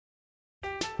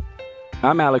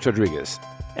I'm Alex Rodriguez.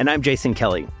 And I'm Jason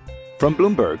Kelly. From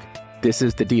Bloomberg, this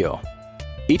is The Deal.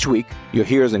 Each week, you'll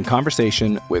hear us in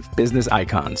conversation with business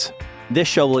icons. This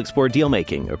show will explore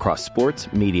deal-making across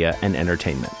sports, media, and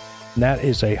entertainment. That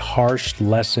is a harsh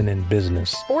lesson in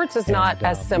business. Sports is not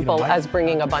as simple as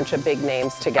bringing a bunch of big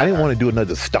names together. I didn't want to do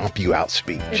another stomp you out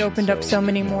speech. It opened up so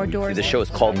many more doors. The show is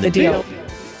called The Deal.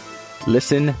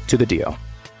 Listen to The Deal.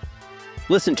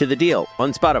 Listen to The Deal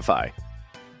on Spotify.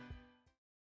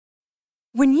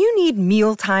 When you need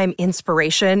mealtime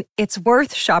inspiration, it's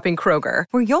worth shopping Kroger,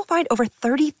 where you'll find over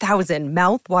 30,000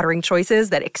 mouth-watering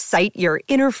choices that excite your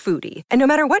inner foodie. And no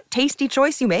matter what tasty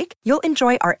choice you make, you'll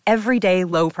enjoy our everyday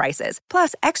low prices,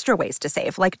 plus extra ways to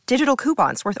save, like digital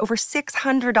coupons worth over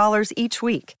 $600 each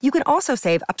week. You can also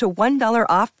save up to $1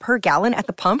 off per gallon at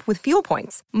the pump with fuel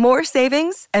points. More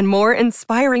savings and more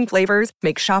inspiring flavors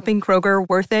make shopping Kroger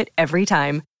worth it every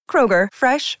time. Kroger,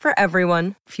 fresh for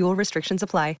everyone. Fuel restrictions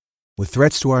apply. With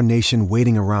threats to our nation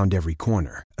waiting around every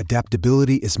corner,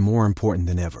 adaptability is more important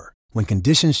than ever. When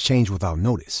conditions change without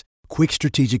notice, quick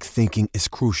strategic thinking is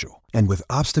crucial. And with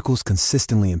obstacles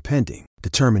consistently impending,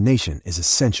 determination is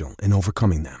essential in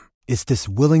overcoming them. It's this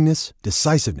willingness,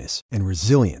 decisiveness, and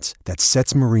resilience that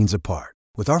sets Marines apart.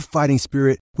 With our fighting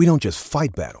spirit, we don't just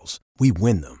fight battles, we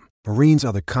win them. Marines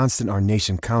are the constant our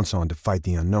nation counts on to fight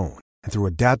the unknown. And through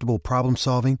adaptable problem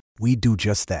solving, we do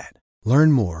just that.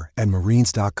 Learn more at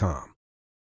marines.com.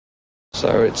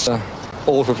 So it's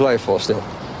all for play for still?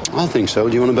 I think so.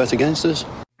 Do you want to bet against us?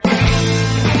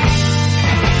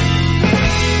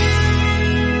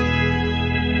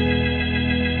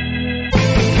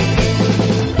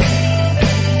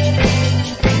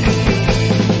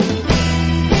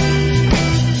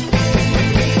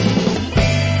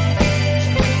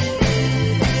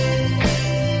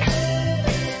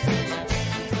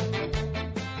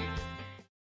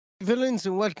 Villains,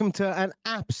 and welcome to an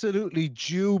absolutely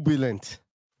jubilant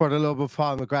For the Love of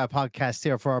Paul McGrath podcast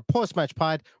here for our post-match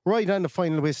pod, right on the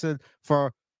final whistle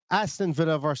for Aston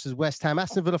Villa versus West Ham.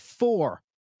 Aston Villa 4,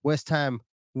 West Ham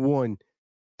 1.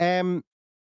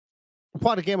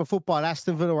 What a game of football.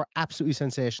 Aston Villa were absolutely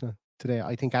sensational today.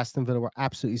 I think Aston Villa were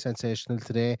absolutely sensational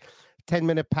today.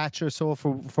 10-minute patch or so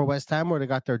for West Ham, where they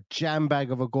got their jam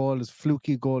bag of a goal, as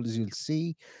fluky goal as you'll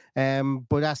see.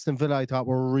 But Aston Villa, I thought,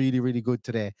 were really, really good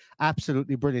today.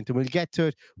 Absolutely brilliant. And we'll get to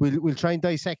it. We'll try and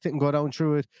dissect it and go down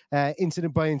through it,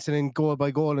 incident by incident, goal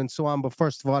by goal, and so on. But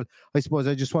first of all, I suppose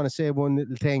I just want to say one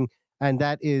little thing, and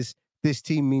that is this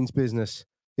team means business.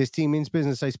 This team means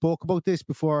business. I spoke about this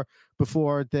before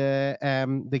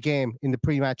the game in the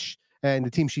pre-match, in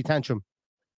the team sheet tantrum.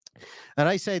 And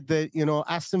I said that,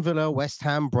 Aston Villa, West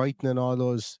Ham, Brighton, and all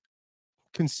those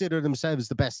consider themselves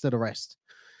the best of the rest.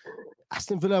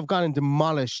 Aston Villa have gone and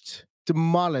demolished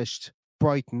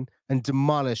Brighton and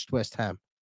demolished West Ham.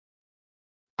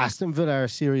 Aston Villa are a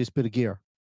serious bit of gear.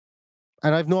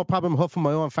 And I've no problem huffing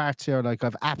my own farts here. Like,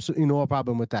 I've absolutely no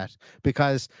problem with that,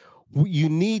 because you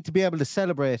need to be able to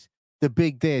celebrate the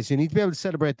big days. You need to be able to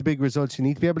celebrate the big results. You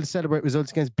need to be able to celebrate results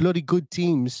against bloody good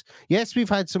teams. Yes, we've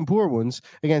had some poor ones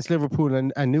against Liverpool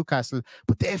and Newcastle,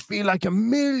 but they feel like a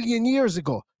million years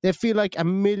ago. They feel like a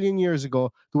million years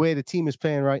ago, the way the team is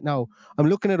playing right now. I'm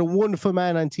looking at a wonderful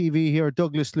man on TV here,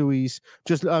 Douglas Luiz.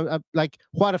 Just like,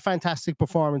 what a fantastic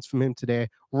performance from him today.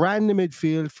 Ran the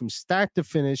midfield from start to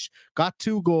finish, got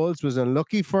 2 goals, was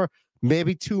unlucky for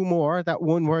maybe 2 more. That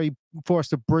one where he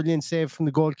forced a brilliant save from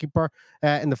the goalkeeper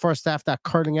in the first half, that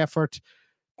curling effort.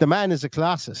 The man is a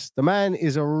Colossus. The man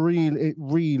is a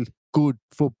real good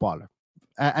footballer.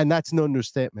 And that's an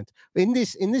understatement. In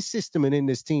this system and in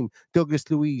this team, Douglas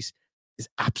Luiz is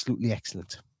absolutely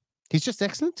excellent. He's just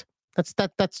excellent.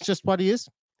 That's just what he is.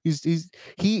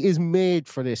 He is made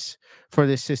for this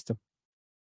system.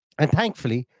 And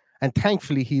thankfully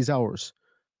he's ours,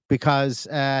 because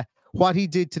what he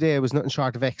did today was nothing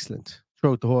short of excellent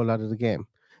throughout the whole lot of the game.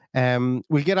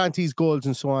 We'll get on to his goals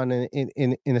and so on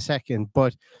in a second,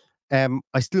 but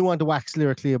I still want to wax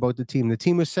lyrically about the team. The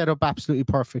team was set up absolutely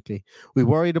perfectly. We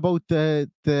worried about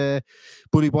the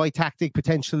bully boy tactic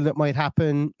potential that might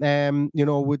happen,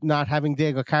 with not having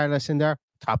Diego Carlos in there.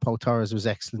 Thought Pau Torres was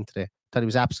excellent today. Thought he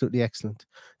was absolutely excellent.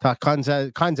 Thought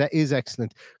Konza is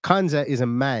excellent. Konza is a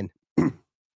man.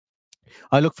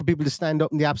 I look for people to stand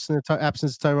up in the absence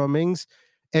of Tyrone Mings.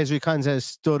 Ezri Konza has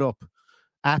stood up,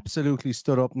 absolutely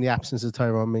stood up in the absence of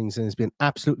Tyrone Mings, and has been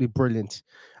absolutely brilliant.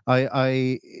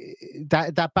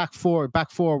 That back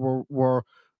four were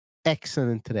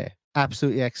excellent today.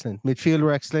 absolutely excellent. Midfield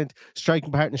were excellent.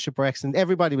 Striking partnership were excellent.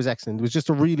 Everybody was excellent. It was just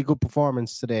a really good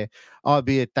performance today,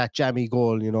 albeit that jammy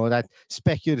goal, that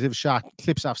speculative shot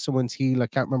clips off someone's heel. I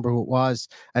can't remember who it was,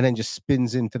 and then just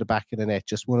spins into the back of the net.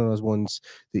 Just one of those ones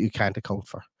that you can't account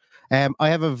for. I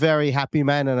have a very happy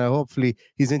man, and hopefully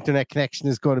his internet connection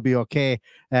is going to be okay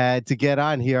to get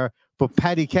on here. But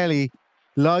Paddy Kelly,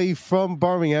 live from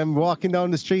Birmingham, walking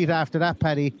down the street after that,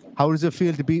 Paddy. How does it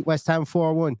feel to beat West Ham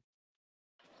 4-1?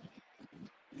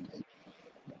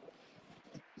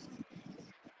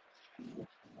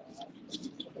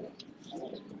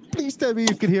 Please tell me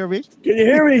you can hear me. Can you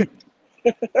hear me?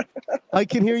 I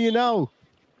can hear you now.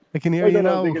 I can hear you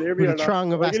now with a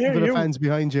throng of Aston Villa fans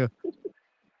behind you.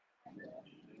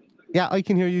 Yeah, I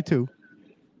can hear you too.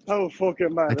 How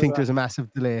fucking mad! I think there's a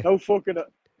massive delay. How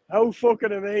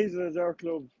fucking amazing is our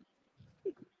club?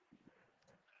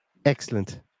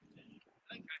 Excellent.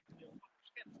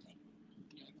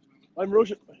 I'm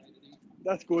rushing.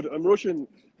 That's good. I'm rushing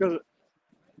because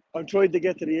I'm trying to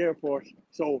get to the airport.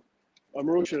 So I'm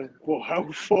rushing. But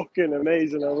how fucking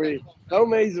amazing are we? How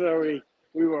amazing are we?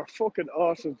 We were fucking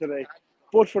awesome today.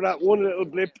 But for that one little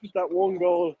blip, that one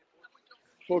goal,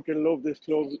 fucking love this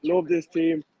club. Love this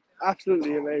team.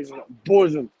 Absolutely amazing.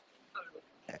 Buzzing.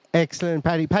 Excellent,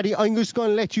 Paddy. Paddy, I'm just going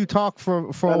to let you talk for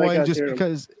a while just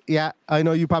because, I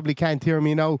know you probably can't hear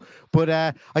me now, but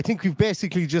I think we've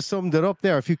basically just summed it up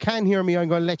there. If you can hear me, I'm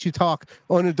going to let you talk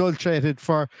unadulterated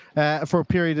for a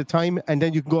period of time, and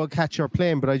then you can go and catch your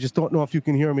plane, but I just don't know if you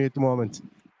can hear me at the moment.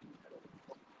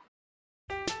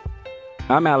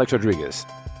 I'm Alex Rodriguez.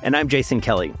 And I'm Jason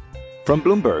Kelly. From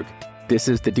Bloomberg, this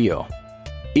is The Deal.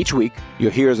 Each week,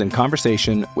 you'll hear us in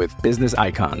conversation with business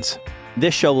icons.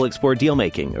 This show will explore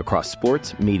deal-making across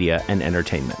sports, media, and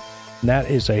entertainment. That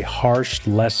is a harsh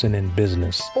lesson in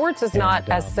business. Sports is not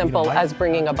as simple as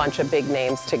bringing a bunch of big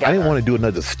names together. I didn't want to do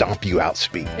another stomp you out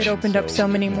speech. It opened up so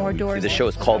many more doors. The show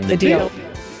is called The Deal.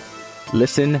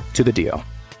 Listen to The Deal.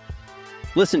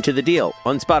 Listen to The Deal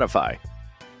on Spotify.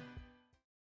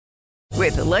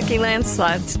 With the Lucky Land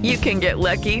Slots, you can get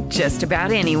lucky just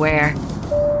about anywhere.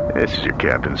 This is your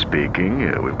captain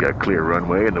speaking. We've got clear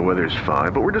runway and the weather's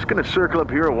fine, but we're just going to circle up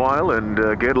here a while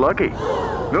and get lucky.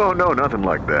 No, nothing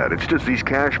like that. It's just these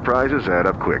cash prizes add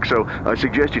up quick. So I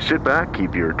suggest you sit back,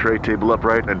 keep your tray table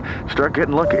upright, and start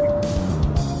getting lucky.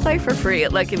 Play for free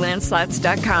at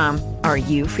LuckyLandSlots.com. Are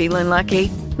you feeling lucky?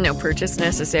 No purchase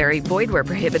necessary. Void where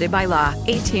prohibited by law.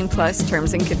 18+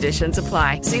 terms and conditions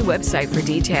apply. See website for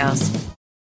details.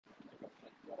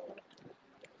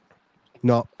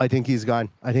 No, I think he's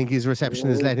gone. I think his reception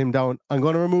has let him down. I'm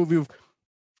going to remove you.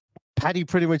 Paddy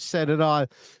pretty much said it all.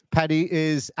 Paddy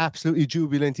is absolutely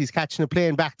jubilant. He's catching a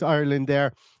plane back to Ireland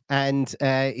there. And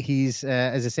he's,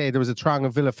 as I say, there was a throng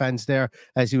of Villa fans there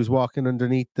as he was walking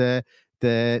underneath the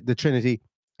Trinity.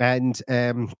 And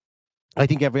I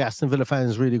think every Aston Villa fan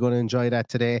is really going to enjoy that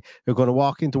today. They're going to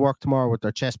walk into work tomorrow with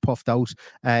their chest puffed out,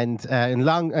 and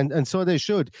so they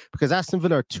should, because Aston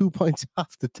Villa are 2 points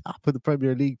off the top of the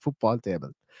Premier League football table.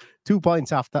 2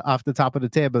 points off the top of the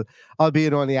table,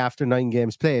 albeit only after 9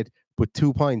 games played. But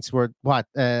 2 points were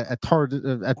a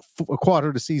quarter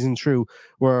of the season through.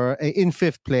 We're in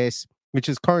 5th place, which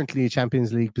is currently a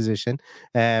Champions League position,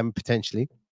 potentially.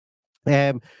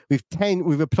 We've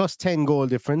a plus 10 goal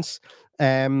difference.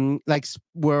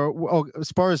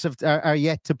 Spurs are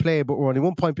yet to play, but we're only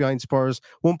 1 point behind Spurs,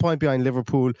 1 point behind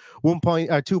Liverpool, 2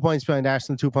 points behind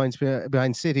Arsenal, 2 points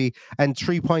behind City, and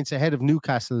 3 points ahead of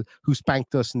Newcastle, who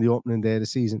spanked us in the opening day of the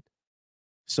season.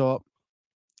 So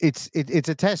it's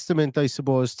a testament, I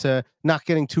suppose, to not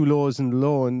getting too lows in the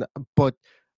low, but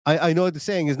I know the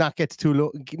saying is not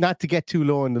to get too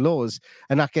low in the lows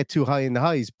and not get too high in the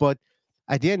highs, but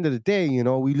at the end of the day,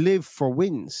 we live for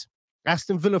wins.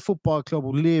 Aston Villa Football Club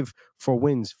will live for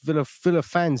wins. Villa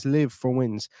fans live for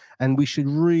wins. And we should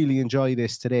really enjoy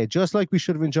this today. Just like we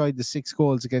should have enjoyed the 6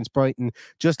 goals against Brighton.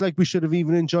 Just like we should have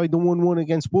even enjoyed the 1-1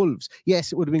 against Wolves.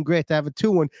 Yes, it would have been great to have a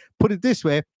 2-1. Put it this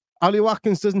way, Ollie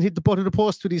Watkins doesn't hit the butt of the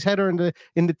post with his header in the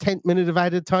 10th minute of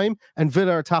added time, and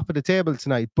Villa are top of the table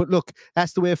tonight. But look,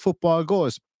 that's the way football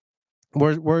goes.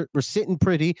 We're sitting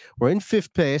pretty. We're in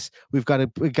 5th place. We've got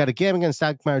a game against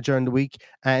Alkmaar during the week,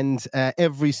 and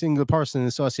every single person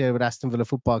associated with Aston Villa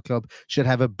Football Club should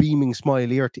have a beaming smile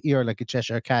ear to ear like a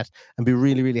Cheshire cat and be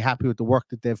really, really happy with the work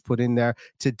that they've put in there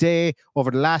today,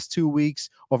 over the last 2 weeks,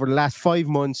 over the last 5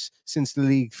 months since the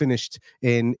league finished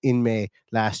in May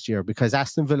last year, because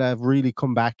Aston Villa have really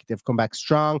come back. They've come back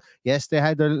strong. Yes, they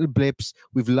had their little blips.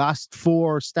 We've lost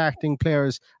 4 starting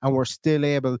players, and we're still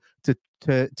able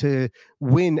to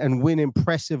win and win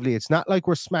impressively. It's not like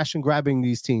we're smash and grabbing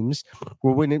these teams.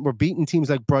 We're winning. We're beating teams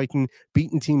like Brighton,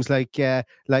 beating teams like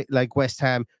West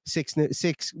Ham six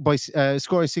by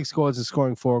scoring 6 goals and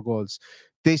scoring 4 goals.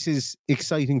 This is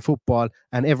exciting football,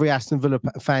 and every Aston Villa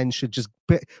fan should just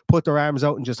put their arms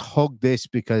out and just hug this,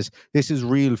 because this is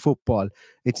real football.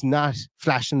 It's not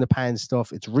flash in the pan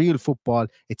stuff. It's real football.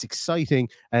 It's exciting,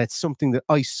 and it's something that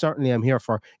I certainly am here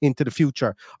for into the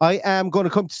future. I am going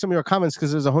to come to some of your comments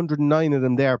because there's 109 of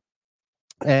them there.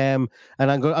 And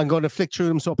I'm going to flick through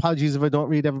them, so apologies if I don't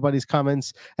read everybody's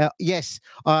comments. Yes,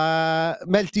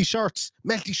 Melty Shirts,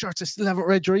 I still haven't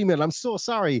read your email. I'm so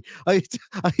sorry. I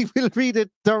will read it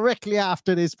directly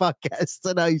after this podcast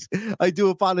tonight. I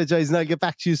do apologize, and I'll get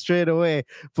back to you straight away.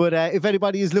 But if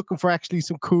anybody is looking for actually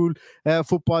some cool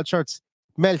football shirts,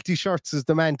 Melty Shirts is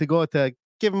the man to go to.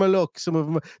 Give them a look. Some of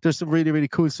them, there's some really, really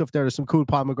cool stuff there. There's some cool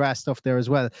Paul McGrath stuff there as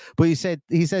well. But he says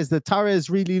that Torres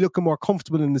is really looking more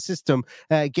comfortable in the system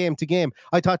game to game.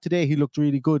 I thought today he looked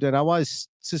really good, and I was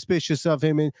suspicious of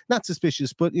him. Not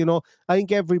suspicious, but I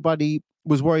think everybody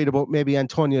was worried about maybe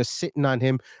Antonio sitting on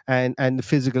him and the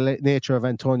physical nature of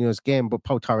Antonio's game. But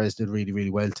Pau Torres did really, really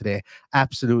well today.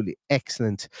 Absolutely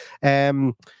excellent.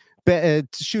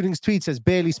 Shootings tweet says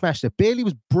Bailey smashed it. Bailey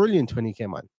was brilliant when he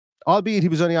came on. Albeit he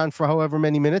was only on for however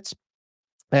many minutes.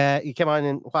 He came on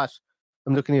in what?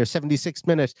 I'm looking here, 76th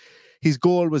minute. His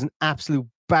goal was an absolute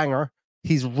banger.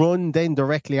 He's run then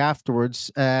directly afterwards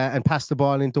and passed the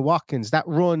ball into Watkins. That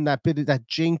run, that bit of that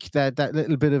jink, that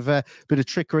little bit of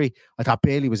trickery. I thought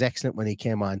Bailey was excellent when he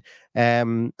came on.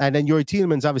 And then Yuri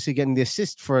Tielemans obviously getting the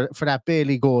assist for that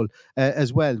Bailey goal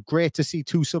as well. Great to see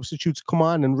 2 substitutes come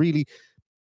on and really,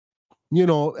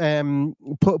 put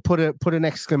an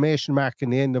exclamation mark in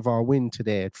the end of our win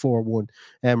today at 4-1.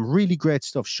 Really great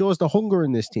stuff. Shows the hunger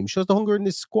in this team. Shows the hunger in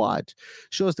this squad.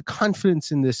 Shows the confidence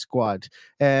in this squad.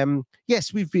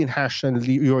 Yes, we've been harsh on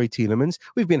Yuri Tielemans.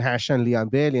 We've been harsh on Leon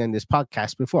Bailey on this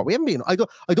podcast before. We haven't been. I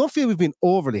don't feel we've been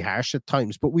overly harsh at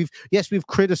times, but we've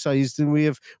criticised and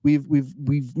we've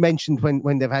mentioned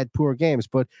when they've had poor games.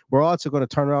 But we're also going to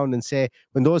turn around and say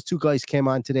when those 2 guys came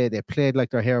on today, they played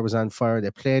like their hair was on fire.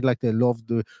 They played like they loved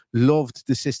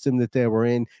the system that they were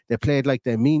in. They played like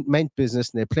they meant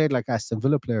business, and they played like Aston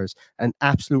Villa players. An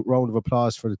absolute round of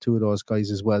applause for the 2 of those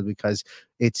guys as well, because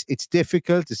it's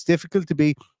difficult. It's difficult to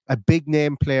be a big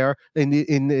name player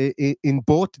in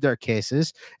both their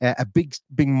cases, a big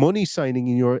money signing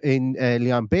in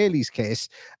Leon Bailey's case,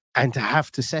 and to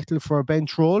have to settle for a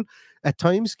bench role at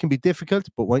times can be difficult.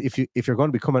 But if you're going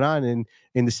to be coming on in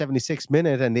the 76th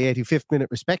minute and the 85th minute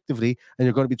respectively, and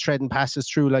you're going to be treading passes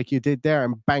through like you did there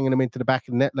and banging them into the back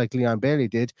of the net like Leon Bailey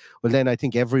did, well then I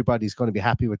think everybody's going to be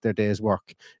happy with their day's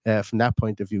work from that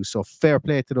point of view. So fair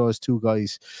play to those 2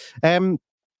 guys. I'm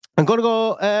going to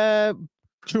go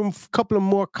through a couple of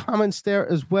more comments there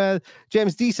as well.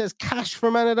 James D says Cash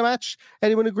for man of the match.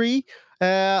 Anyone agree?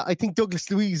 I think Douglas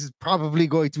Luiz is probably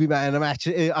going to be man of the match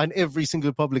on every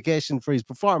single publication for his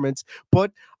performance,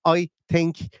 but I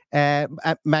think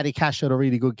Matty Cash had a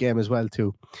really good game as well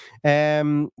too.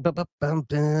 Where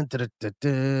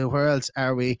else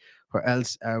are we?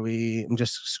 I'm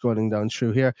just scrolling down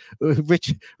through here.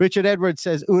 Richard Edwards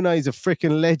says Unai is a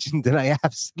freaking legend, and I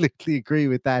absolutely agree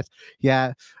with that.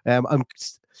 Yeah,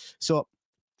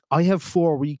 I have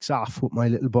 4 weeks off with my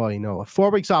little boy now. 4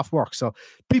 weeks off work. So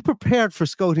be prepared for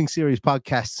Scouting Series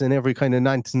podcasts and every kind of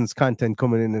nonsense content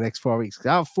coming in the next 4 weeks.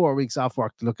 I have 4 weeks off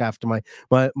work to look after my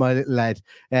little lad.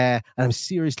 And I'm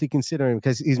seriously considering,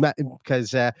 because my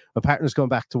partner's going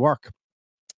back to work.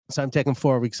 So I'm taking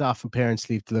 4 weeks off from parents'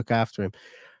 leave to look after him.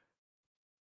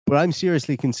 But I'm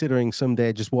seriously considering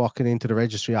someday just walking into the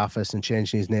registry office and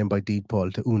changing his name by deed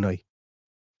poll to Unai.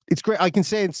 It's great. I can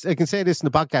say this in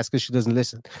the podcast because she doesn't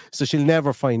listen, so she'll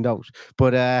never find out.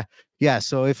 But yeah.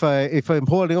 So if I'm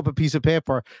holding up a piece of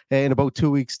paper in about 2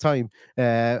 weeks' time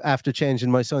after changing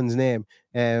my son's name,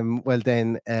 well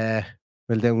then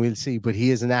we'll see. But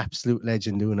he is an absolute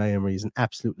legend, Unai Emery. He's an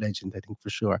absolute legend, I think, for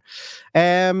sure.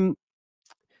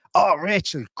 Oh,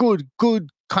 Rachel, good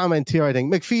comment here. I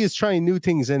think McPhee is trying new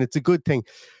things, and it's a good thing.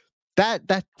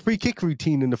 That free kick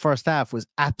routine in the first half was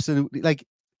absolutely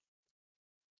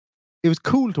it was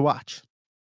cool to watch.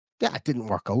 Yeah, it didn't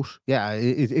work out. Yeah,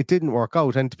 it didn't work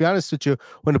out. And to be honest with you,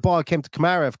 when the ball came to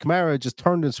Kamara, if Kamara just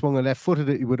turned and swung and left-footed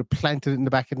it, he would have planted it in the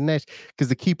back of the net because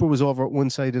the keeper was over at one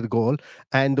side of the goal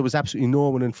and there was absolutely no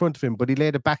one in front of him. But he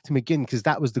laid it back to McGinn because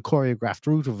that was the choreographed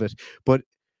route of it. But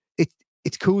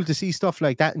it's cool to see stuff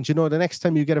like that. And the next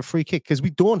time you get a free kick, because we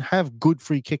don't have good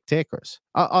free kick takers.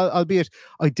 Albeit,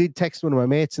 I did text one of my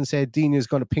mates and said Dean is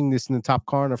going to ping this in the top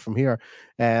corner from here.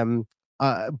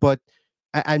 But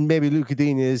And maybe Luca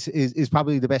Dean is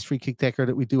probably the best free kick taker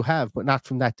that we do have, but not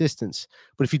from that distance.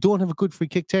 But if you don't have a good free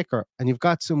kick taker and you've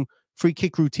got some free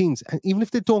kick routines, and even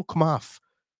if they don't come off,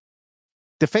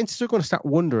 defenses are going to start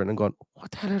wondering and going,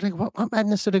 what the hell are they, what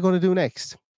madness are they going to do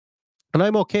next? And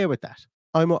I'm okay with that.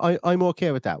 I'm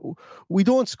okay with that. We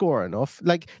don't score enough.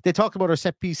 Like they talked about our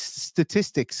set piece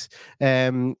statistics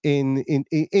in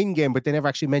game, but they never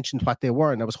actually mentioned what they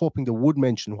were. And I was hoping they would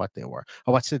mention what they were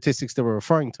or what statistics they were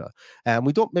referring to.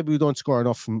 Maybe we don't score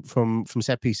enough from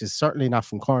set pieces. Certainly not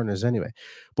from corners anyway.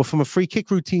 But from a free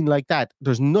kick routine like that,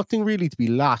 there's nothing really to be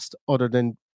lost other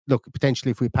than, look,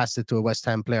 potentially if we passed it to a West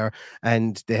Ham player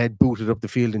and they had booted up the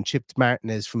field and chipped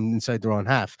Martinez from inside their own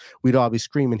half, we'd all be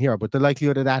screaming here. But the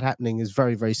likelihood of that happening is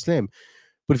very, very slim.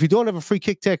 But if you don't have a free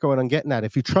kick taker, what I'm getting at,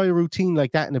 if you try a routine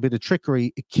like that and a bit of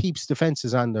trickery, it keeps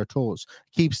defenses on their toes,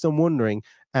 keeps them wondering.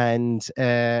 And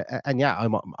yeah,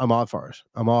 I'm all for it.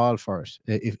 I'm all for it.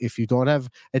 If you don't have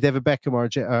a David Beckham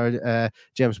or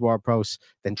James Ward-Prowse,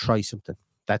 then try something.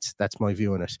 That's my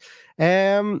view on it.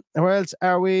 Where else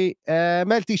are we?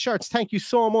 Melty Shirts, thank you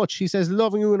so much. He says,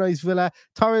 loving Unai's Villa,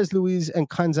 Torres, Luiz and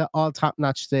Kanza all top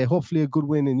notch today. Hopefully a good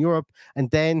win in Europe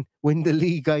and then win the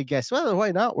league, I guess. Well,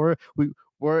 why not?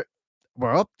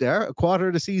 We're up there, a quarter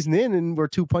of the season in, and we're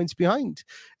 2 points behind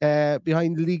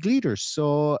the league leaders.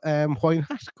 So why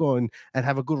not go and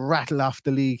have a good rattle off the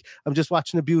league? I'm just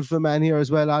watching a beautiful man here as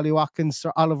well, Ollie Watkins,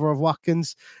 Sir Oliver of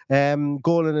Watkins,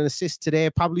 goal and an assist today.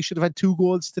 Probably should have had 2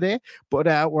 goals today, but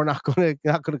we're not gonna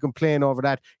complain over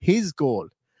that. His goal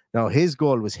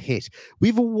was hit.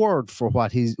 We've a word for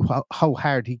how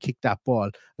hard he kicked that ball,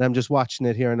 and I'm just watching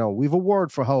it here now. We've a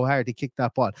word for how hard he kicked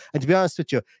that ball, and to be honest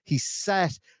with you, he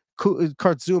sat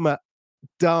Kurt Zouma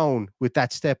down with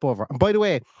that step over. And by the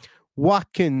way,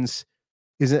 Watkins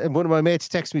is one of my mates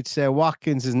texted me to say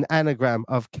Watkins is an anagram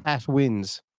of cat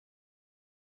wins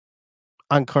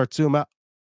on Kurt Zouma.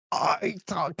 I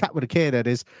thought cat with a K, that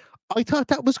is. I thought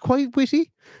that was quite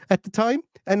witty at the time.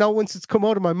 And now once it's come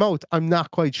out of my mouth, I'm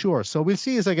not quite sure. So we'll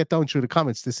see as I get down through the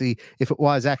comments to see if it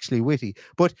was actually witty.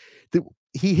 But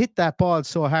he hit that ball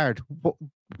so hard.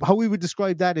 How we would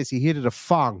describe that is he hit it a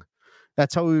fong.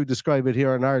 That's how we would describe it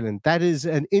here in Ireland. That is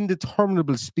an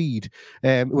indeterminable speed.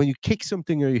 When you kick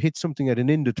something or you hit something at an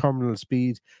indeterminable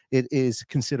speed, it is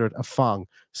considered a fong.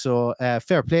 So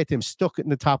fair play to him. Stuck it in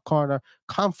the top corner.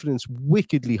 Confidence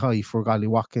wickedly high for Ollie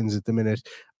Watkins at the minute.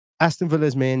 Aston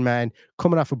Villa's main man,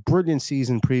 coming off a brilliant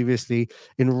season previously,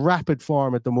 in rapid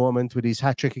form at the moment with his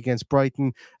hat-trick against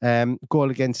Brighton,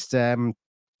 goal against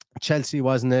Chelsea,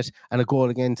 wasn't it? And a goal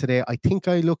again today. I think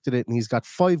I looked at it and he's got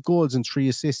 5 goals and 3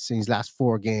 assists in his last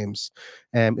 4 games,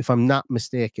 if I'm not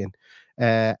mistaken,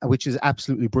 which is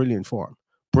absolutely brilliant form.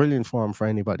 Brilliant form for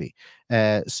anybody.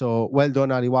 So well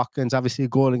done, Ollie Watkins. Obviously a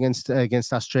goal against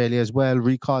Australia as well.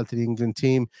 Recall to the England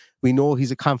team. We know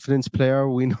he's a confidence player.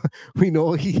 We know we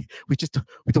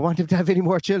don't want him to have any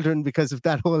more children because of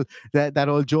that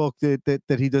whole joke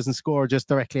that he doesn't score just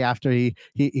directly after he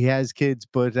has kids.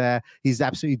 But he's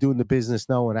absolutely doing the business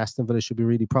now, and Aston Villa should be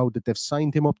really proud that they've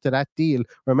signed him up to that deal.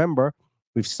 Remember,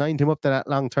 we've signed him up to that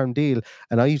long-term deal,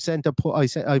 and I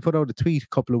put out a tweet a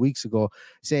couple of weeks ago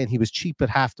saying he was cheap at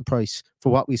half the price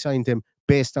for what we signed him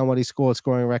based on what his goal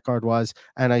scoring record was,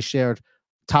 and I shared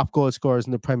top goal scorers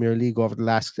in the Premier League over the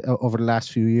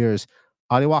last few years.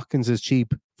 Ollie Watkins is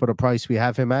cheap for the price we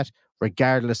have him at,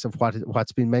 regardless of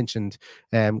what's been mentioned,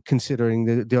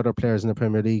 considering the other players in the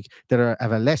Premier League that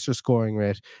have a lesser scoring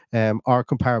rate or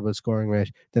comparable scoring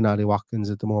rate than Ollie Watkins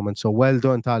at the moment. So well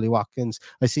done to Ollie Watkins.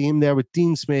 I see him there with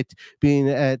Dean Smith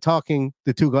being talking.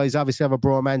 The two guys obviously have a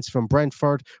bromance from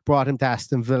Brentford, brought him to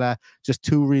Aston Villa. Just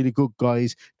 2 really good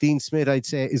guys. Dean Smith, I'd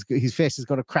say, his face is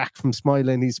going to crack from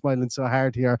smiling. He's smiling so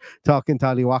hard here talking to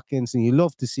Ollie Watkins, and you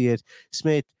love to see it.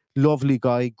 Smith, lovely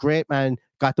guy, great man,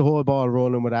 got the whole ball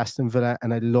rolling with Aston Villa,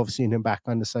 and I love seeing him back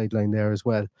on the sideline there as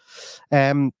well.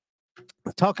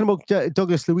 Talking about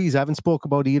Douglas Luiz, I haven't spoke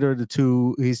about either of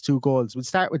his 2 goals. We'll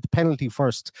start with the penalty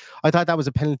first. I thought that was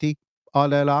a penalty all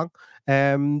day long.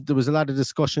 There was a lot of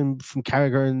discussion from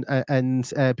Carragher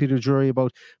and Peter Drury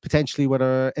about potentially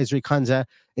whether Ezri Konsa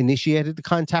initiated the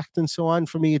contact and so on.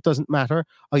 For me, it doesn't matter.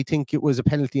 I think it was a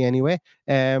penalty anyway,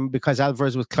 because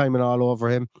Alvarez was climbing all over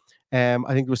him.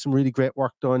 I think there was some really great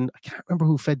work done. I can't remember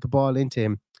who fed the ball into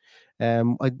him.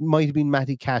 It might have been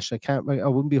Matty Cash. I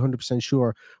wouldn't be 100%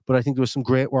 sure, but I think there was some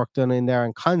great work done in there.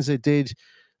 And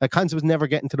Konsa was never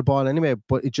getting to the ball anyway,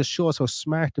 but it just shows how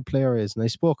smart the player is. And I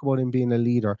spoke about him being a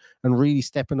leader and really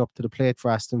stepping up to the plate for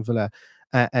Aston Villa.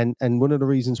 And one of the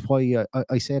reasons why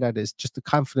I say that is just the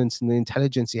confidence and the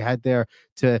intelligence he had there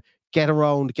to get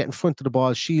around, get in front of the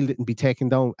ball, shield it, and be taken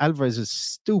down. Alvarez is a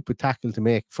stupid tackle to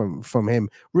make from him.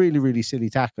 Really, really silly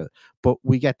tackle. But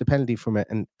we get the penalty from it,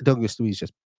 and Douglas Luiz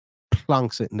just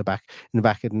plonks it in the back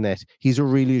of the net. He's a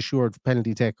really assured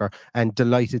penalty taker, and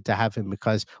delighted to have him,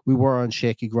 because we were on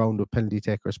shaky ground with penalty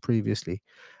takers previously.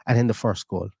 And in the first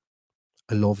goal,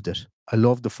 I loved it. I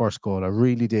loved the first goal. I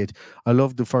really did. I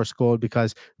loved the first goal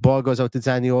because ball goes out to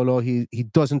Zaniolo. He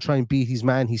doesn't try and beat his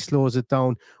man. He slows it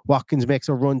down. Watkins makes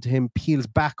a run to him, peels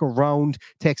back around,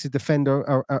 takes a defender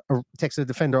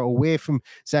away from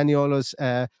Zaniolo's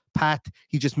path.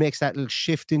 He just makes that little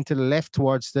shift into the left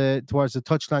towards the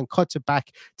touchline, cuts it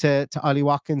back to Ollie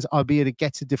Watkins, albeit it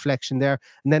gets a deflection there.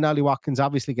 And then Ollie Watkins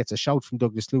obviously gets a shout from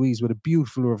Douglas Luiz with a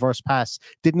beautiful reverse pass.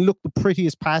 Didn't look the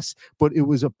prettiest pass, but it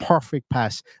was a perfect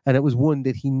pass. And it was one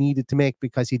that he needed to make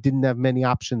because he didn't have many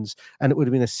options. And it would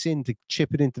have been a sin to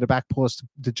chip it into the back post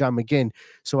to John McGinn.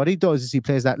 So what he does is he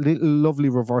plays that little lovely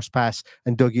reverse pass,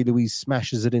 and Dougie Luiz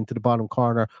smashes it into the bottom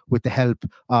corner with the help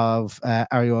of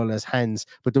Ariola's hands.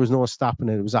 But there was no stopping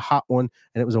it. It was a hot one,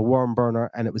 and it was a worm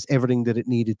burner, and it was everything that it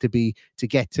needed to be to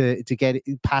get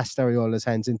it past Ariola's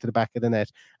hands into the back of the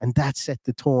net. And that set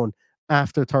the tone.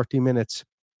 After 30 minutes,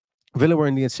 Villa were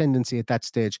in the ascendancy at that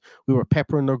stage. We were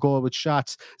peppering their goal with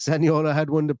shots. Zaniolo had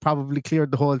one that probably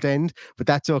cleared the whole end, but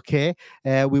that's okay.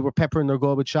 We were peppering their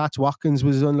goal with shots. Watkins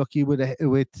was unlucky with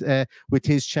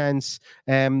his chance.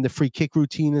 The free kick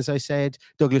routine, as I said.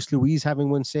 Douglas Luiz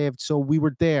having one saved. So we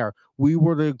were there. We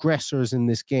were the aggressors in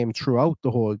this game throughout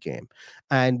the whole game,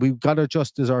 and we've got our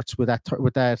just desserts with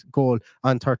that goal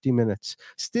on 30 minutes.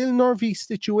 Still nervy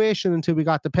situation until we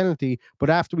got the penalty,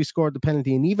 but after we scored the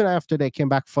penalty, and even after they came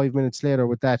back 5 minutes later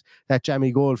with that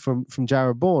jammy goal from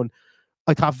Jarrod Bowen,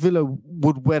 I thought Villa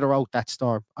would weather out that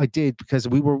storm. I did, because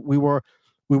we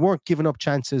weren't giving up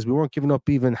chances. We weren't giving up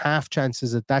even half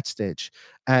chances at that stage,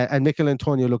 and Mikel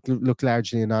Antonio looked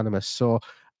largely anonymous. So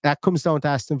that comes down to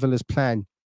Aston Villa's plan.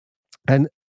 And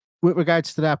with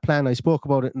regards to that plan, I spoke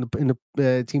about it in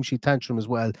the team sheet tantrum as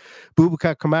well.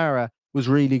 Boubacar Kamara was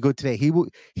really good today. He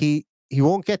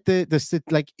won't get the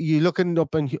like, you're looking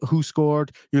up and who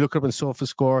scored. You're looking up on Sofa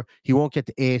score. He won't get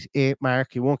the 8 mark.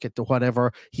 He won't get the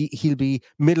whatever. He'll be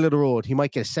middle of the road. He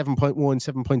might get a 7.1,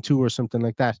 7.2 or something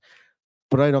like that.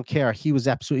 But I don't care. He was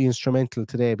absolutely instrumental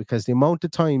today, because the amount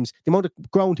of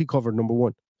ground he covered, number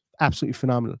one, absolutely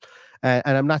phenomenal.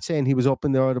 And I'm not saying he was up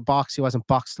in there or the box. He wasn't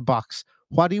box to box.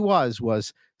 What he was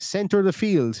center of the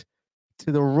field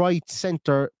to the right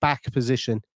center back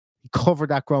position. He covered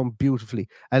that ground beautifully.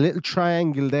 A little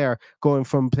triangle there, going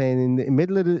from playing in the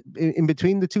middle of in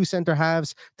between the two centre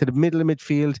halves to the middle of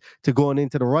midfield, to going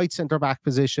into the right centre back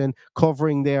position,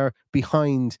 covering there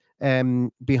behind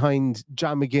John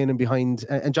McGinn,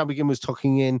 and John McGinn was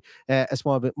tucking in a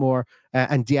small bit more,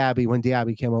 and Diaby, when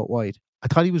Diaby came out wide. I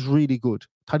thought he was really good.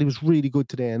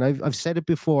 Today. And I've said it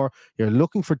before, you're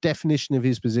looking for definition of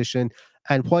his position.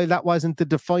 And while that wasn't the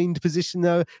defined position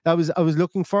I was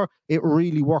looking for, it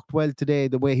really worked well today,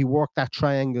 the way he worked that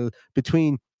triangle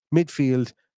between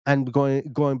midfield and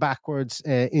going backwards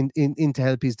in to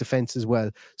help his defence as well.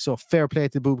 So fair play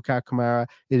to Boubacar Kamara.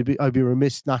 I'd be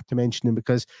remiss not to mention him,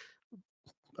 because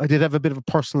I did have a bit of a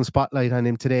personal spotlight on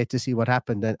him today to see what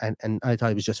happened, and I thought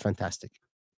he was just fantastic.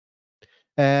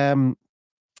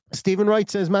 Stephen Wright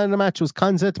says, man of the match was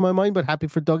Konza to my mind, but happy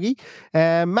for Dougie.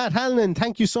 Matt Hallinan,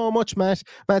 thank you so much, Matt.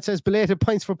 Matt says, belated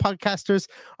points for podcasters.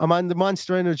 I'm on the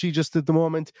Monster Energy just at the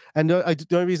moment. And the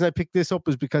only reason I picked this up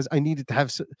was because I needed to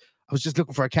have... I was just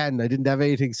looking for a can. I didn't have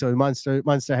anything, so Monster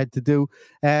had to do.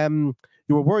 You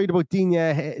were worried about Digne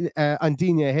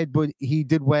ahead, but he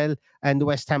did well, and the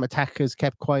West Ham attackers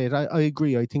kept quiet. I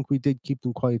agree. I think we did keep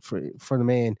them quiet for the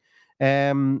main.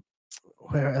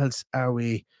 Where else are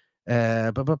we?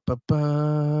 Sorry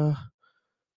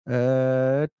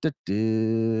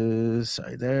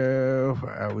there.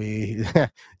 Where are we?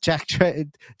 Jack the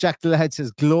lad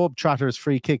says Globetrotters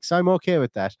free kicks. I'm okay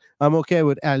with that. I'm okay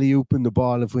with alley-ooping the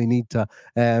ball if we need to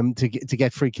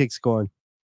get free kicks going.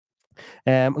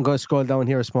 I'm going to scroll down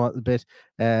here a small little bit.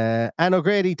 Anne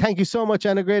O'Grady, thank you so much,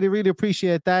 Anne O'Grady. Really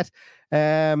appreciate that.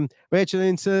 Rachel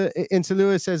Insa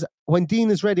Lewis says, when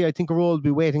Dean is ready, I think a role will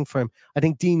be waiting for him. I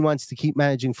think Dean wants to keep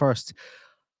managing first.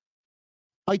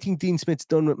 I think Dean Smith's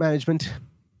done with management.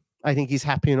 I think he's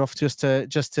happy enough just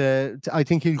to I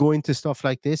think he'll go into stuff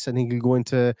like this. I think he'll go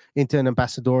into an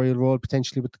ambassadorial role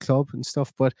potentially with the club and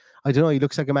stuff. But I don't know. He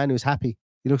looks like a man who's happy.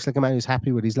 He looks like a man who's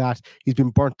happy with his lot. He's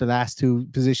been burnt the last two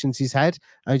positions he's had.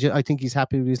 I think he's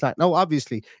happy with his lot. Now,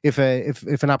 obviously, if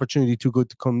an opportunity too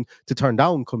good to turn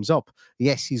down comes up,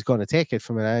 yes, he's going to take it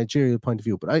from a managerial point of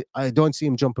view. But I don't see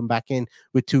him jumping back in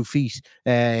with 2 feet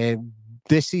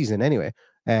this season anyway.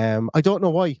 I don't know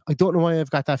why. I don't know why I've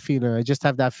got that feeling. I just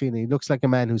have that feeling. He looks like a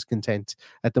man who's content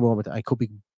at the moment. I could be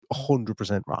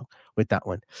 100% wrong with that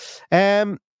one.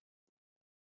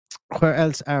 Where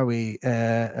else are we?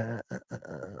 Yeah.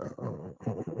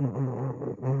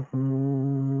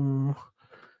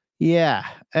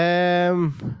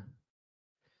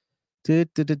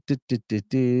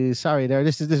 Sorry, there.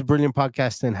 This is brilliant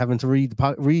podcasting. Having to read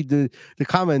the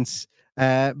comments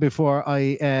before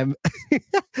I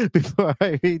before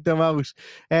I read them out.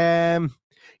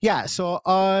 Yeah. So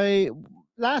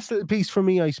last little piece for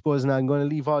me, I suppose. And I'm going to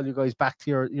leave all you guys back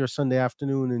to your Sunday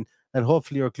afternoon and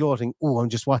hopefully you're gloating. Oh, I'm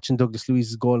just watching Douglas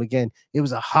Luiz's goal again. It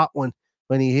was a hot one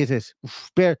when he hit it.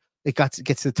 It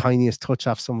gets the tiniest touch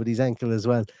off somebody's ankle as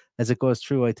well as it goes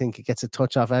through. I think it gets a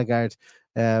touch off Agard,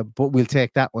 but we'll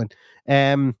take that one.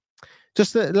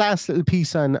 Just the last little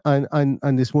piece on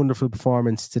this wonderful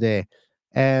performance today.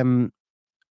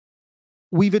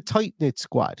 We've a tight knit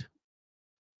squad,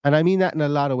 and I mean that in a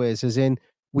lot of ways. As in,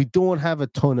 we don't have a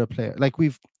ton of players. Like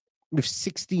we've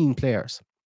 16 players.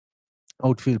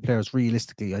 Outfield players,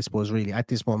 realistically, I suppose, really, at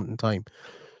this moment in time.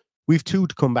 We've 2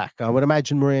 to come back. I would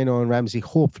imagine Moreno and Ramsey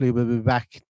hopefully will be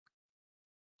back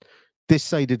this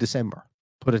side of December,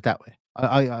 put it that way.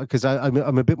 Because I'm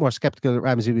a bit more skeptical that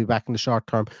Ramsey will be back in the short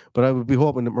term, but I would be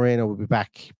hoping that Moreno will be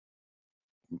back.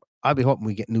 I'll be hoping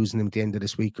we get news on him at the end of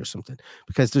this week or something,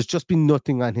 because there's just been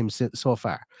nothing on him so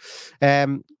far.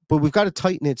 But we've got a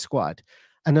tight-knit squad,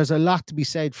 and there's a lot to be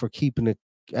said for keeping it.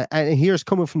 And here's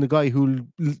coming from the guy who'll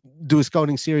do a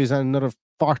scouting series on another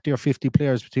 40 or 50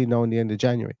 players between now and the end of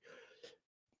January.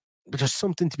 But there's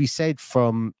something to be said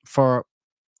for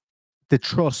the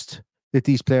trust that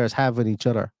these players have in each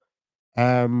other.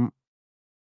 And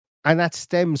that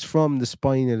stems from the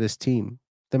spine of this team.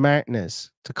 The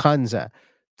Martinez, to Konza,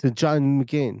 to John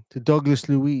McGinn, to Douglas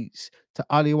Luiz, to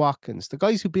Ollie Watkins, the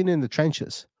guys who've been in the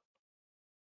trenches.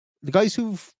 The guys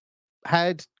who've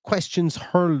had questions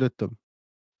hurled at them.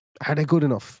 Are they good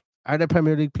enough? Are they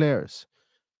Premier League players?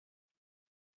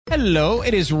 Hello,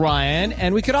 it is Ryan,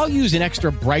 and we could all use an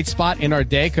extra bright spot in our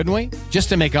day, couldn't we? Just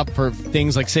to make up for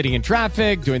things like sitting in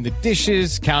traffic, doing the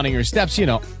dishes, counting your steps,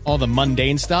 all the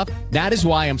mundane stuff. That is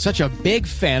why I'm such a big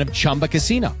fan of Chumba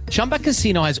Casino. Chumba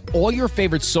Casino has all your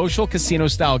favorite social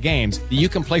casino-style games that you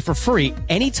can play for free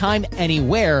anytime,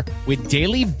 anywhere with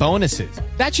daily bonuses.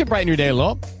 That should brighten your day a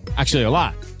little. Actually, a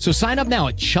lot. So sign up now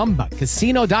at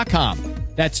ChumbaCasino.com.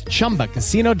 That's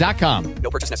ChumbaCasino.com. No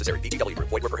purchase necessary. VGW Group.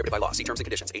 Void where prohibited by law. See terms and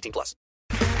conditions. 18+.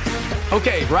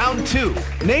 Okay, round 2.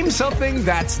 Name something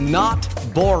that's not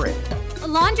boring. A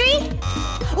laundry?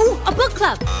 Ooh, a book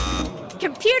club.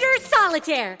 Computer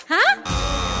solitaire, huh?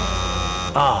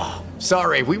 Ah,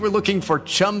 sorry. We were looking for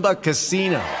Chumba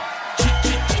Casino.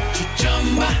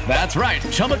 That's right.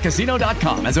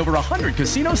 ChumbaCasino.com has over 100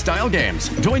 casino-style games.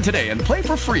 Join today and play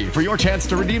for free for your chance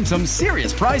to redeem some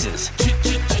serious prizes.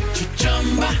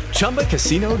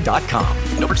 ChumbaCasino.com.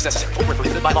 No purchase necessary. Void where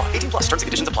prohibited by law. 18+. Terms and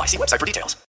conditions apply. See website for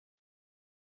details.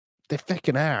 They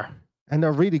fucking are. And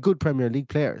they're really good Premier League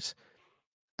players.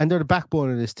 And they're the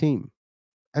backbone of this team.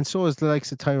 And so is the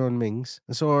likes of Tyrone Mings.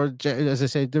 And so are, as I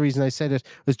said, the reason I said it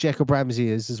was Jacob Ramsey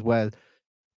is as well.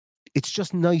 It's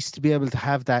just nice to be able to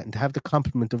have that and to have the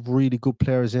complement of really good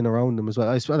players in around them as well.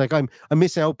 I'm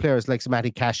missing out players like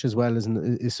Matty Cash as well as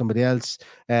somebody else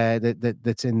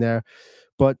that's in there.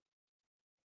 But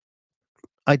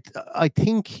I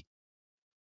think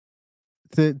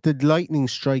the lightning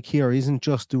strike here isn't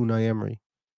just Unai Emery.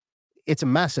 It's a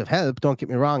massive help, don't get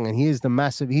me wrong, and he is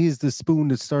the spoon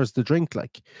that stirs the drink.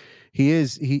 Like he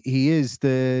is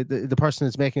the person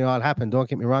that's making it all happen. Don't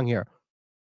get me wrong here.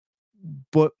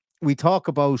 But we talk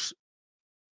about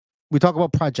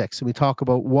projects and we talk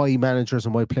about why managers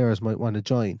and why players might want to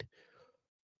join.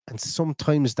 And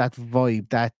sometimes that vibe,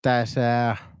 that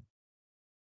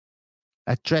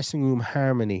dressing room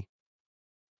harmony,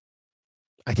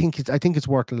 I think it's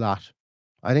worth a lot.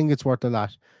 I think it's worth a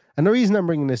lot. And the reason I'm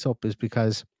bringing this up is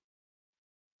because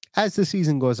as the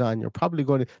season goes on, you're probably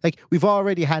going to, like, we've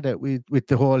already had it with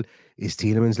the whole, is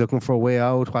Tielemans looking for a way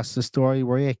out? What's the story?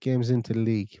 We're 8 games into the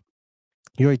league.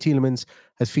 Youri Tielemans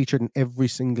has featured in every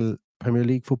single Premier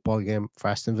League football game for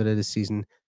Aston Villa this season,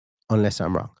 unless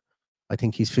I'm wrong. I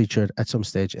think he's featured at some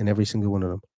stage in every single one of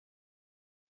them.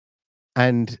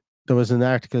 And there was an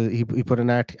article, he put an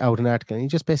article, and he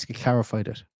just basically clarified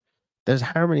it. There's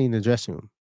harmony in the dressing room.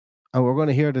 And we're going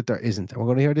to hear that there isn't. And we're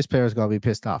going to hear this player is going to be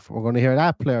pissed off. And we're going to hear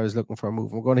that player is looking for a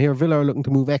move. We're going to hear Villa are looking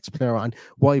to move X player on,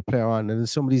 Y player on, and then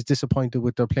somebody's disappointed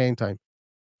with their playing time.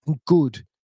 And good.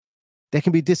 They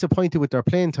can be disappointed with their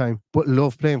playing time, but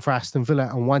love playing for Aston Villa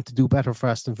and want to do better for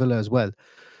Aston Villa as well.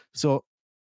 So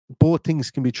both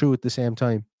things can be true at the same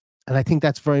time. And I think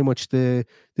that's very much the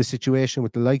situation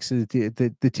with the likes of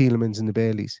the Tielemans and the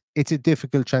Baileys. It's a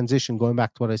difficult transition, going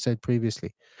back to what I said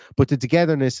previously. But the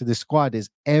togetherness of the squad is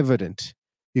evident.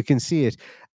 You can see it.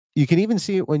 You can even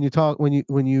see it when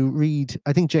you read.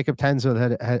 I think Jacob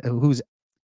Tanswell had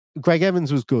Greg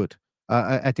Evans was good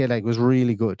at the leg, was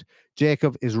really good.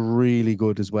 Jacob is really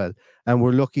good as well, and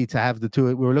we're lucky to have the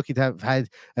two. We're lucky to have had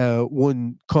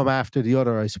one come after the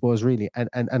other, I suppose. Really,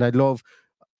 and I'd love.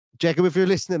 Jacob, if you're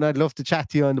listening, I'd love to chat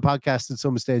to you on the podcast at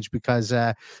some stage, because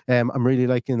I'm really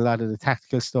liking a lot of the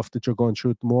tactical stuff that you're going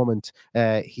through at the moment.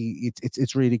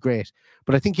 It's really great.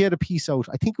 But I think he had a piece out.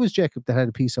 I think it was Jacob that had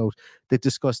a piece out that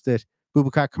discussed that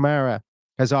Boubacar Kamara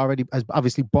has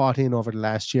obviously bought in over the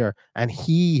last year, and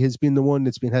he has been the one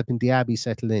that's been helping Diaby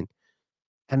settle in.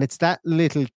 And it's that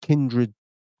little kindred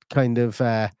kind of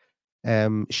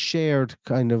shared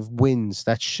kind of wins,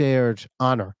 that shared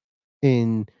honor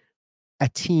in a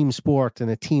team sport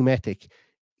and a team ethic.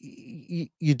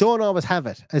 You don't always have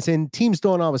it. As in, teams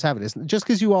don't always have it. It's just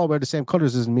because you all wear the same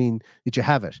colors doesn't mean that you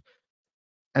have it.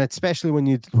 And especially when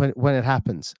it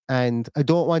happens. And I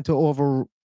don't want to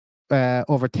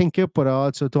overthink it, but I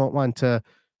also don't want to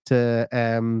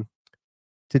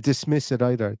dismiss it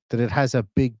either. That it has a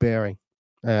big bearing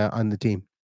on the team.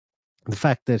 The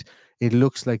fact that it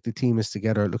looks like the team is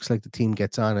together, it looks like the team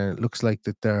gets on, and it looks like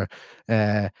that the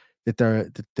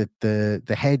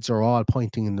heads are all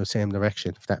pointing in the same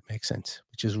direction, if that makes sense,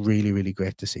 which is really, really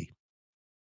great to see.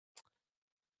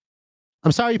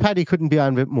 I'm sorry Paddy couldn't be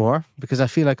on a bit more, because I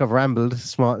feel like I've rambled a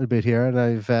small little bit here, and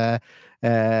I've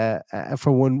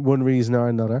for one reason or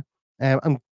another.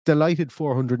 I'm delighted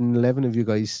 411 of you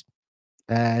guys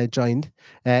joined.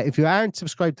 If you aren't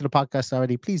subscribed to the podcast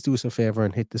already, please do us a favor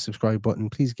and hit the subscribe button.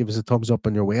 Please give us a thumbs up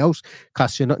on your way out.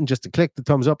 Costs you nothing just to click the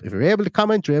thumbs up. If you're able to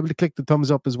comment, you're able to click the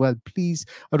thumbs up as well. Please,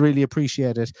 I'd really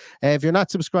appreciate it. If you're not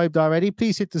subscribed already,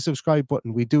 please hit the subscribe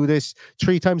button. We do this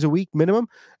 3 times a week minimum,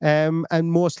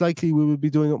 and most likely we will be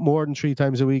doing it more than 3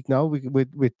 times a week now. With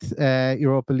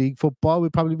Europa League football,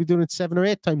 we'll probably be doing it 7 or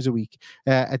 8 times a week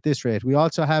at this rate. We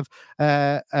also have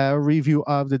a review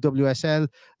of the WSL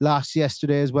loss yesterday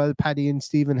as well. Paddy and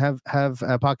Stephen have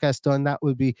a podcast done that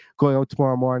will be going out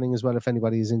tomorrow morning as well, if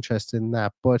anybody is interested in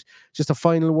that. But just a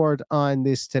final word on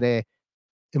this today: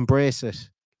 embrace it,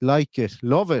 like it,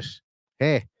 love it.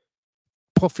 Hey,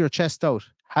 puff your chest out,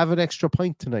 have an extra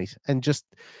pint tonight, and just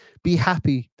be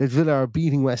happy that Villa are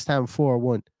beating West Ham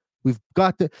 4-1. We've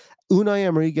got Unai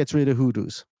Emery gets rid of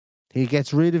hoodoos, he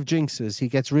gets rid of jinxes, he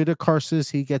gets rid of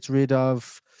curses, he gets rid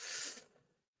of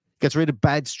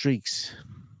bad streaks.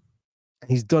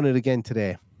 He's done it again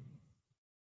today.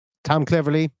 Tom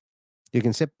Cleverley, you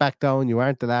can sit back down. You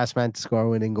aren't the last man to score a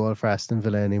winning goal for Aston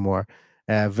Villa anymore.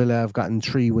 Villa have gotten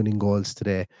 3 winning goals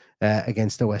today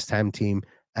against the West Ham team,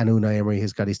 and Unai Emery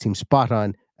has got his team spot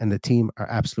on, and the team are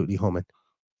absolutely humming.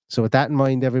 So with that in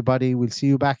mind, everybody, we'll see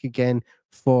you back again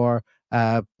for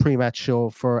a pre-match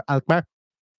show for Alkmaar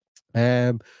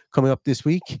coming up this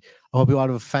week. I hope you all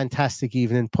have a fantastic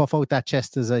evening. Puff out that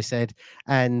chest, as I said,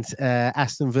 and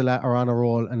Aston Villa are on a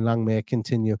roll, and long may it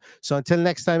continue. So until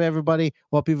next time, everybody,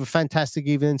 hope you have a fantastic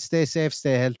evening. Stay safe,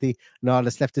 stay healthy, and all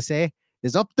that's left to say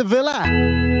is up the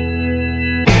Villa.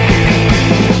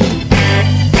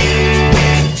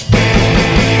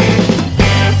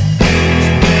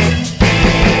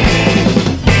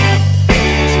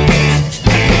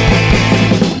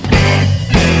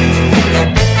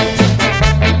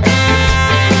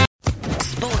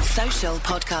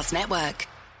 Podcast Network.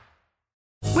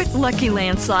 With Lucky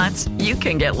Land Slots, you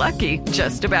can get lucky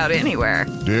just about anywhere.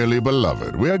 Dearly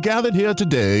beloved, we are gathered here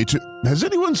today to... Has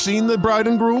anyone seen the bride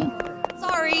and groom?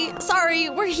 Sorry,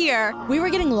 we're here. We were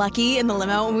getting lucky in the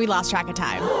limo and we lost track of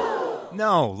time.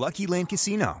 No, Lucky Land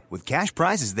Casino, with cash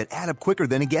prizes that add up quicker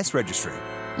than a guest registry.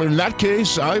 In that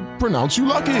case, I pronounce you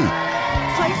lucky.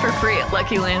 Play for free at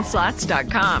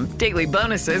LuckyLandSlots.com. Daily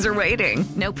bonuses are waiting.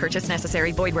 No purchase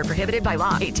necessary. Void where prohibited by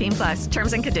law. 18+.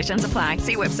 Terms and conditions apply.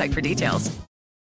 See website for details.